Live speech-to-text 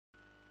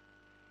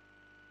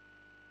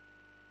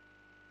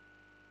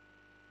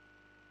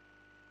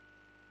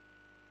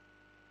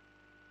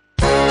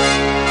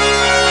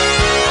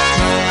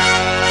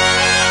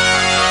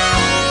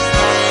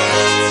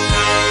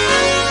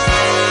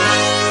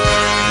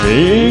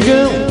Hey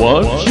girl,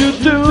 what you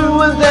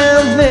doing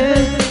down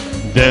there?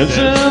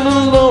 Dancing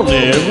alone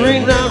every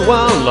night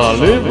while I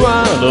live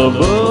right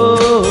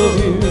above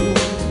you.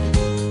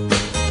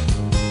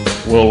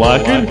 Well, I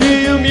can hear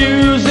your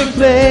music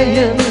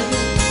playing,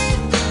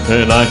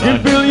 and I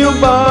can feel your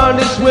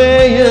body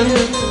swaying.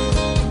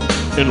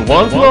 In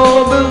one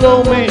floor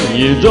below me,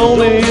 you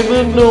don't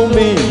even know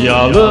me,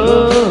 I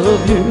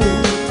love you.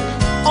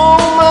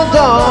 Oh my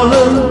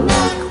darling,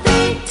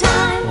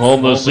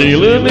 on the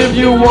ceiling if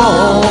you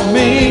want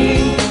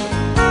me.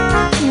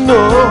 No,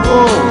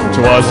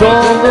 twice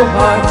on the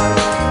pipe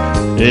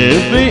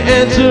if the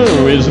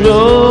answer is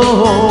no.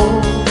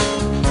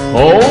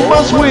 Oh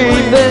my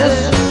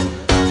sweetness,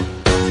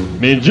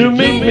 means you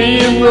meet me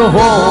in the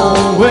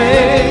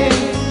hallway.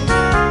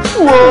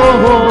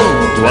 Whoa,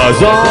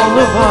 twice on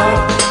the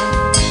pipe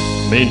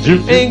means you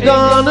ain't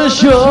gonna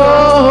show.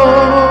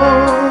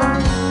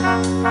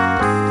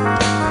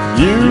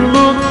 You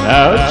look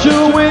out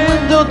your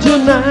window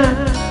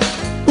tonight,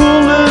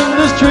 pulling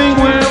the string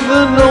with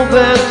the note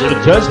that's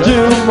attached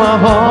to my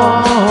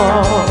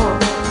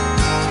heart.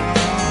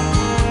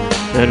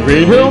 And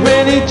read how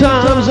many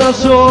times I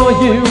saw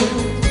you,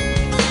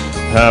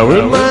 how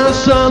in my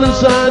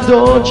silence I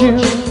adored you,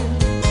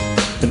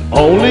 and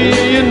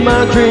only in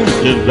my dreams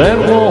did that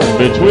wall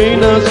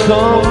between us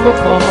come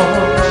apart.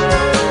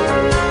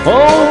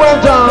 Oh my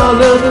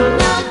darling,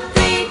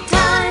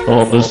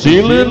 on the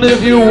ceiling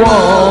if you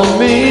want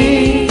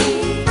me.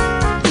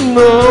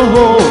 No,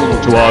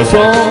 twice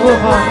on the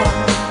pipe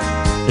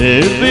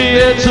if the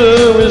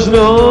answer is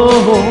no.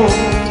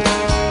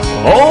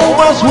 Oh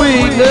my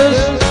sweetness,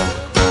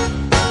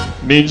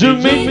 means you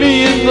meet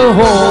me in the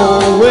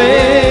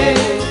hallway.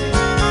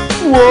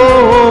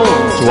 Whoa,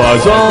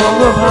 twice on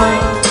the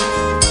pipe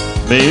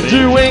means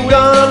you ain't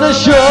gonna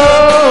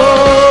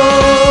show.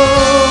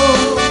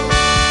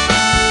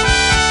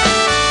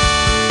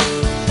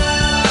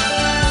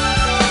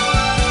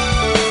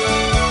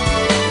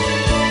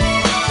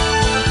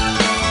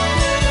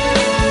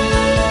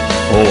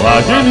 Oh,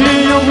 I can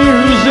hear your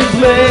music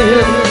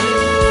playing,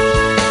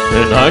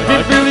 and I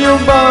can feel your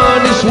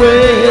body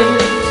swaying.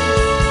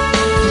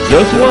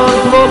 Just one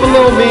floor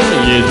below me,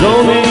 you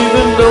don't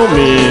even know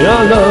me, I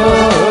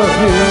love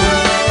you.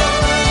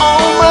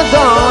 Oh my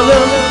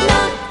darling,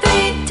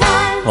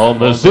 on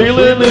the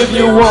ceiling if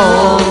you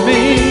want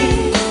me.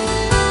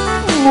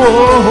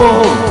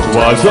 Whoa,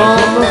 twice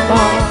on the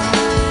pipe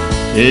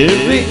if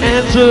the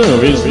answer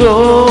is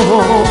no.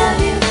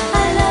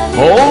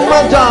 Oh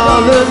my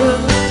darling,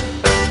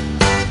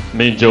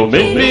 means you'll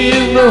meet me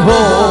in the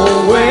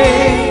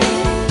hallway.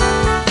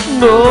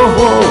 No,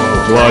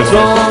 twice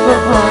on the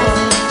pipe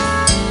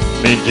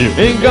means you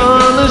ain't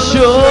gonna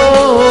show.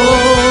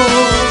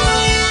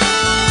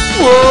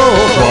 Whoa,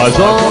 twice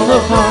on the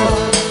pipe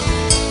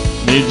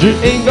means you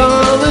ain't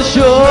gonna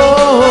show.